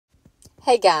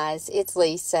Hey guys, it's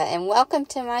Lisa and welcome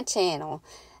to my channel.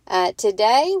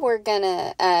 Today we're going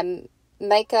to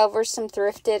make over some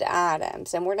thrifted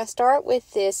items, and we're going to start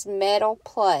with this metal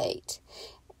plate.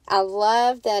 I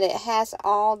love that it has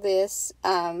all this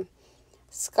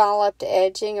scalloped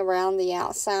edging around the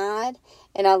outside,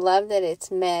 and I love that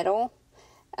it's metal.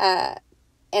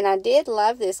 And I did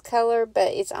love this color,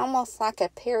 but it's almost like a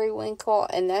periwinkle,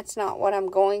 and that's not what I'm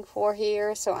going for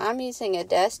here. So I'm using a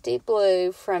dusty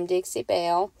blue from Dixie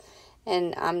Belle,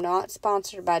 and I'm not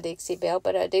sponsored by Dixie Belle,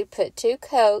 but I do put 2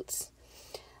 coats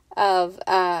of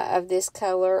this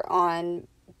color on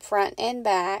front and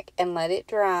back and let it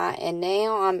dry. And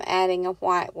now I'm adding a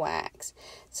white wax.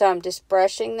 So I'm just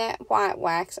brushing that white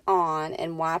wax on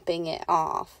and wiping it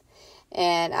off.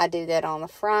 And I do that on the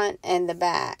front and the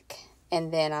back.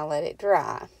 And then I let it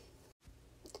dry.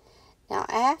 Now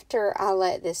after I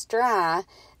let this dry,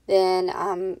 then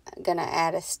I'm going to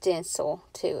add a stencil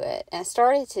to it. And I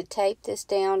started to tape this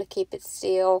down to keep it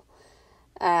still,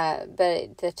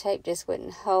 but the tape just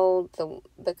wouldn't hold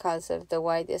because of the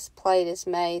way this plate is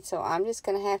made. So I'm just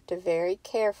going to have to very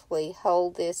carefully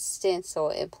hold this stencil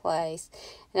in place.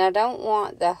 And I don't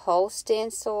want the whole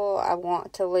stencil. I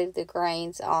want to leave the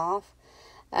grains off.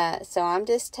 So I'm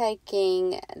just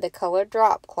taking the color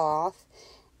drop cloth,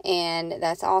 and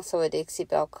that's also a Dixie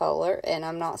Belle color, and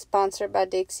I'm not sponsored by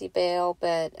Dixie Belle,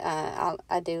 but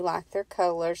I do like their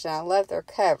colors, and I love their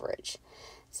coverage.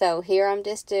 So here I'm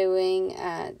just doing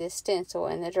this stencil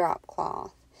in the drop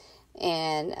cloth,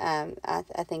 and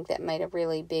I think that made a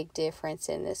really big difference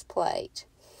in this plate.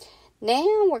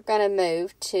 Now we're going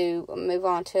to move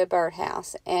on to a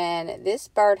birdhouse, and this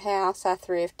birdhouse I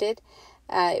thrifted.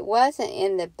 It wasn't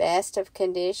in the best of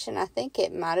condition. I think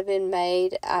it might have been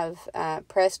made of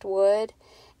pressed wood,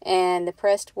 and the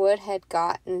pressed wood had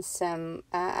gotten some,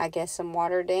 some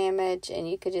water damage, and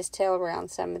you could just tell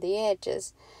around some of the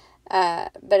edges.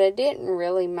 But I didn't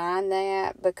really mind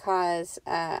that because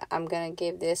I'm going to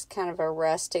give this kind of a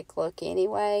rustic look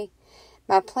anyway.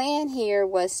 My plan here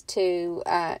was to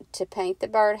paint the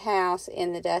birdhouse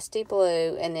in the dusty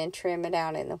blue and then trim it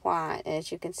out in the white. And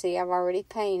as you can see, I've already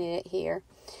painted it here.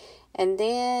 And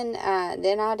then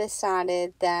I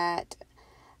decided that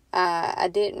I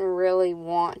didn't really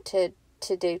want to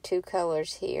do 2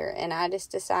 colors here. And I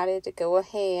just decided to go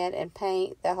ahead and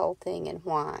paint the whole thing in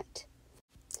white.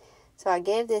 So I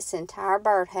gave this entire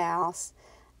birdhouse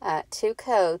 2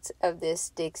 coats of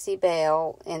this Dixie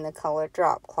Belle in the color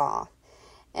drop cloth.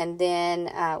 And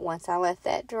then once I let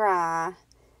that dry,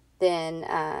 then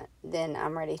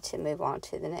I'm ready to move on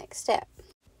to the next step.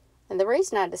 And the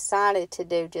reason I decided to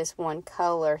do just 1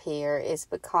 color here is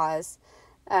because,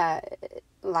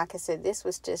 like I said, this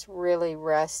was just really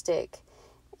rustic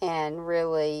and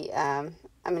really,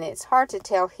 it's hard to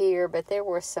tell here, but there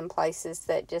were some places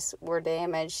that just were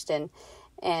damaged, and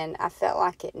I felt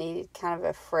like it needed kind of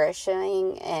a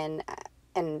freshening,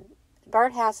 and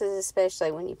birdhouses,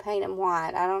 especially when you paint them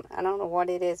white, I don't know what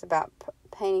it is about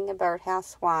painting a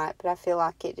birdhouse white, but I feel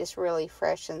like it just really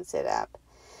freshens it up.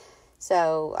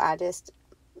 So I just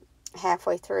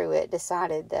halfway through it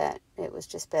decided that it was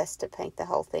just best to paint the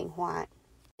whole thing white.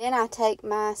 Then I take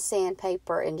my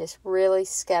sandpaper and just really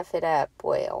scuff it up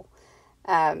well.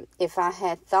 If I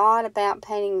had thought about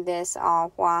painting this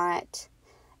all white,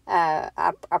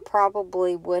 I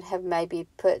probably would have maybe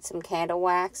put some candle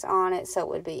wax on it so it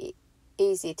would be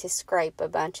easy to scrape a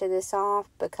bunch of this off,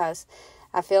 because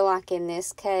I feel like in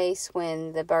this case,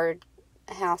 when the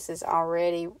birdhouse is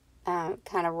already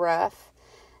kind of rough,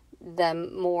 the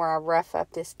more I rough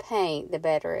up this paint, the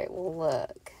better it will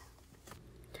look.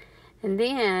 And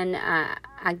then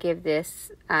I give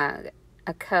this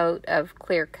a coat of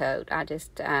clear coat. I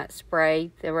just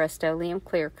sprayed the Rust-Oleum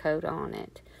clear coat on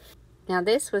it. Now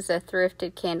this was a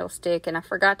thrifted candlestick, and I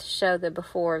forgot to show the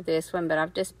before of this one, but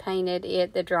I've just painted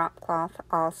it the drop cloth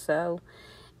also.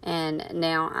 And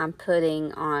now I'm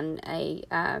putting on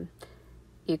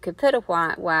you could put a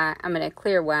a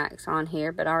clear wax on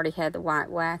here, but I already had the white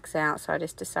wax out, so I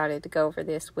just decided to go over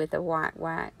this with a white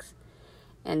wax.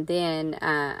 And then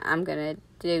I'm going to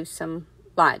do some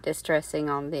light distressing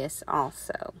on this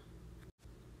also.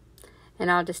 And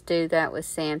I'll just do that with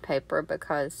sandpaper,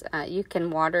 because you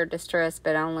can water distress,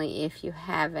 but only if you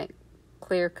haven't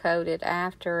clear coated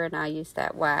after, and I use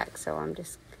that wax, so I'm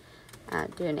just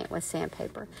doing it with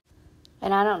sandpaper.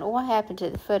 And I don't know what happened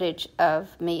to the footage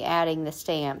of me adding the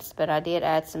stamps, but I did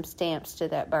add some stamps to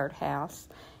that birdhouse.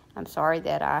 I'm sorry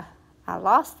that I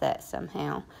lost that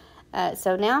somehow.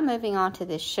 So now I'm moving on to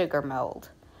this sugar mold.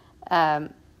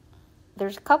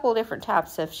 There's a couple different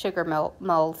types of sugar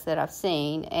molds that I've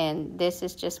seen, and this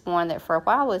is just one that for a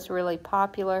while was really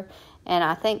popular, And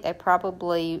I think they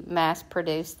probably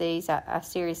mass-produce these. I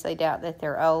seriously doubt that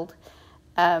they're old.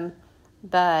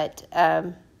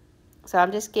 So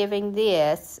I'm just giving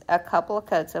this a couple of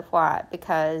coats of white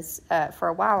because for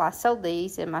a while I sold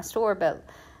these in my store,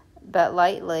 but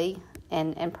lately,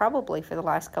 and probably for the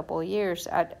last couple of years,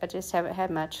 I just haven't had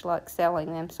much luck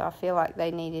selling them, so I feel like they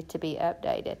needed to be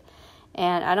updated.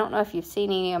 And I don't know if you've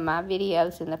seen any of my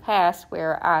videos in the past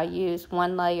where I use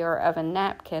one layer of a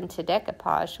napkin to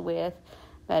decoupage with,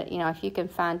 but if you can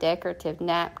find decorative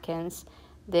napkins,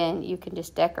 then you can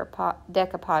just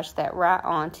decoupage that right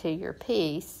onto your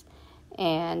piece,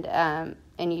 and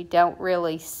you don't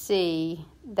really see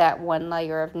that one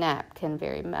layer of napkin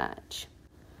very much.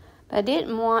 But I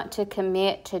didn't want to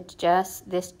commit to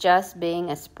just being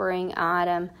a spring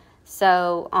item.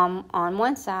 So on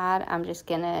one side, I'm just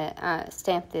going to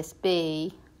stamp this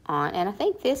bee on. And I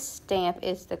think this stamp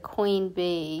is the queen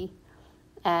bee.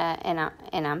 And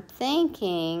I'm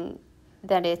thinking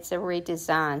that it's a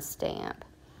redesigned stamp.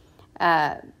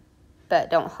 But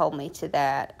don't hold me to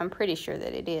that. I'm pretty sure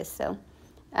that it is. So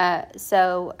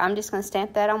I'm just going to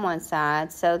stamp that on one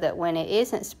side so that when it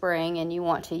isn't spring and you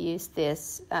want to use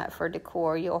this for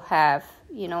decor, you'll have,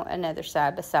 another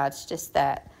side besides just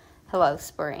that Hello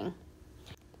Spring.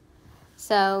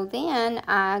 So then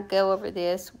I go over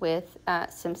this with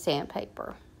some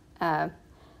sandpaper. I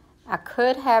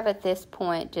could have at this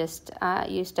point just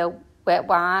used a wet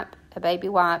wipe, a baby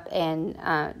wipe, and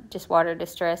just water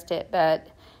distressed it, but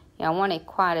I wanted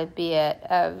quite a bit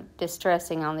of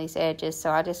distressing on these edges,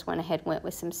 so I just went ahead and went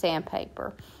with some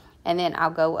sandpaper. And then I'll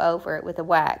go over it with a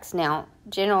wax. Now,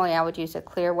 generally I would use a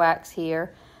clear wax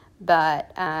here,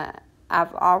 but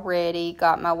I've already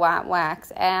got my white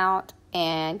wax out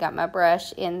and got my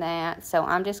brush in that, so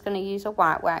I'm just going to use a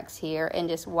white wax here and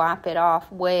just wipe it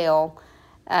off well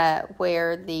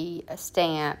where the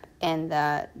stamp and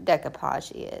the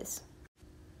decoupage is.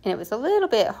 And it was a little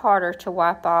bit harder to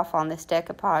wipe off on this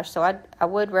decoupage, so I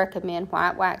would recommend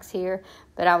white wax here,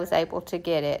 but I was able to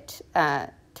get it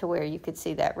to where you could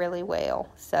see that really well.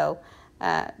 So,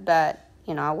 but,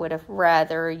 I would have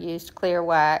rather used clear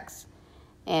wax.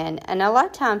 And a lot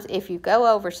of times if you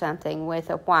go over something with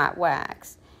a white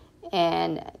wax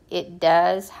and it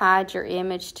does hide your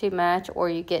image too much, or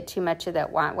you get too much of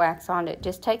that white wax on it,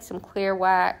 just take some clear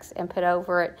wax and put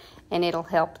over it, and it'll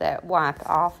help that wipe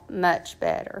off much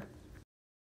better.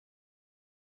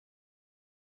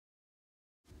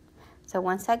 So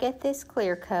once I get this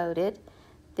clear coated,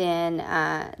 then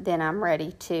I'm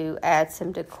ready to add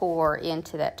some decor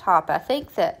into that top. I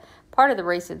think that part of the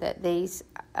reason that these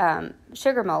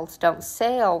sugar molds don't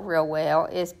sell real well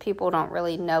is people don't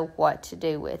really know what to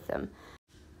do with them.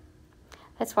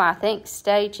 That's why I think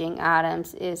staging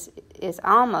items is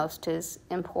almost as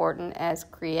important as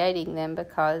creating them,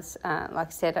 because, like I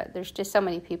said, there's just so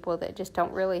many people that just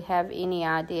don't really have any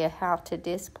idea how to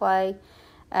display.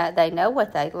 They know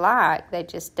what they like, they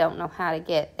just don't know how to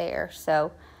get there.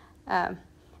 So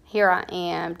here I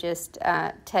am just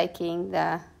taking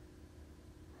the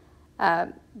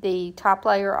top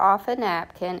layer off a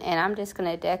napkin, and I'm just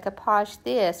going to decoupage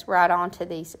this right onto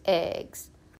these eggs.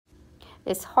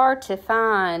 It's hard to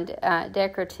find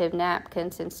decorative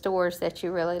napkins in stores that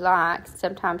you really like.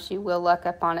 Sometimes you will luck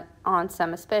up on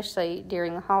some, especially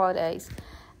during the holidays.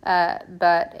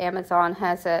 But Amazon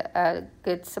has a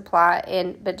good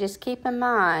supply. But just keep in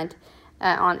mind,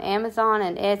 on Amazon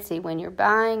and Etsy, when you're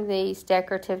buying these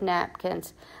decorative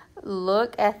napkins,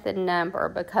 look at the number,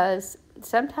 because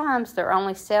sometimes they're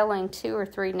only selling 2 or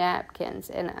 3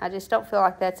 napkins, and I just don't feel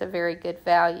like that's a very good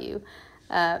value.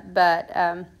 But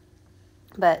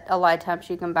a lot of times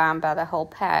you can buy them by the whole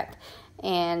pack.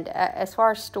 And as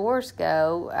far as stores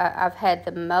go, I've had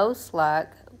the most luck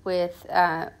with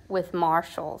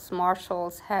Marshalls.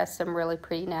 Marshalls has some really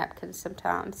pretty napkins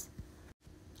sometimes.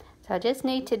 So I just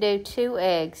need to do 2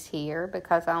 eggs here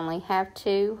because I only have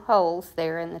 2 holes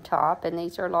there in the top, and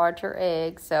these are larger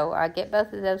eggs. So I get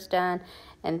both of those done,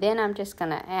 and then I'm just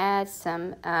going to add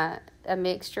some a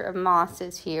mixture of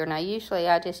mosses here. Now usually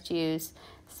I just use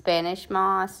Spanish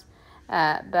moss.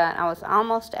 But I was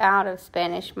almost out of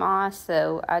Spanish moss,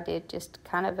 so I did just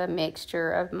kind of a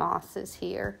mixture of mosses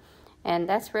here. And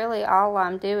that's really all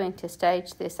I'm doing to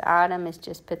stage this item, is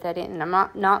just put that in. And I'm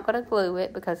not going to glue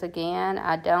it because, again,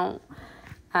 I don't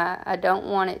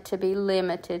want it to be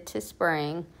limited to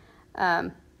spring.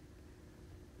 But,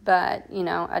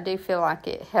 I do feel like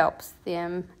it helps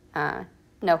them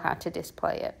know how to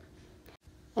display it.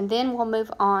 And then we'll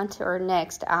move on to our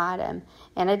next item.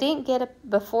 And I didn't get a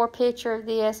before picture of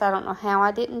this. I don't know how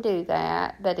I didn't do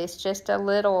that, but it's just a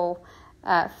little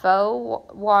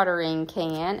faux watering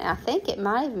can. I think it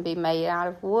might even be made out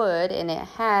of wood, and it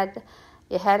had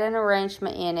an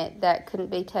arrangement in it that couldn't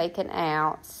be taken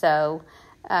out. So,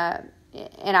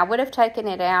 and I would have taken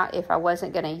it out if I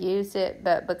wasn't going to use it,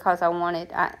 but because I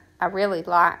really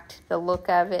liked the look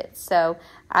of it, so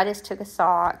I just took a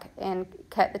sock and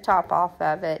cut the top off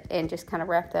of it and just kind of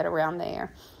wrapped that around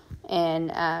there. And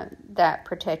that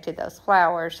protected those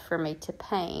flowers for me to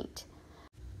paint.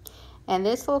 And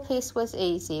this little piece was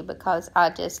easy because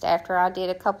after I did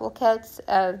a couple of coats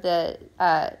of the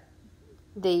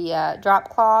drop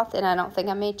cloth, and I don't think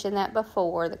I mentioned that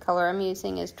before, the color I'm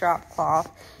using is drop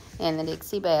cloth and the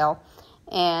Dixie Belle.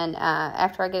 And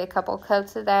after I get a couple of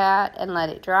coats of that and let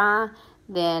it dry,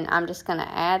 then I'm just going to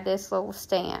add this little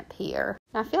stamp here.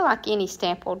 I feel like any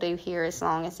stamp will do here as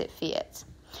long as it fits.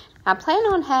 I plan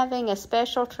on having a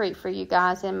special treat for you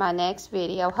guys in my next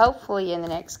video, hopefully in the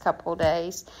next couple of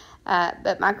days.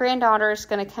 But my granddaughter is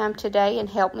going to come today and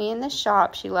help me in the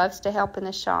shop. She loves to help in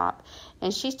the shop.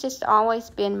 And she's just always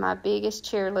been my biggest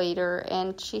cheerleader,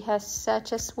 and she has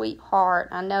such a sweet heart.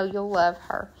 I know you'll love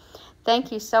her.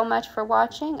 Thank you so much for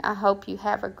watching. I hope you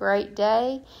have a great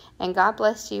day, and God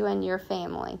bless you and your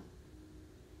family.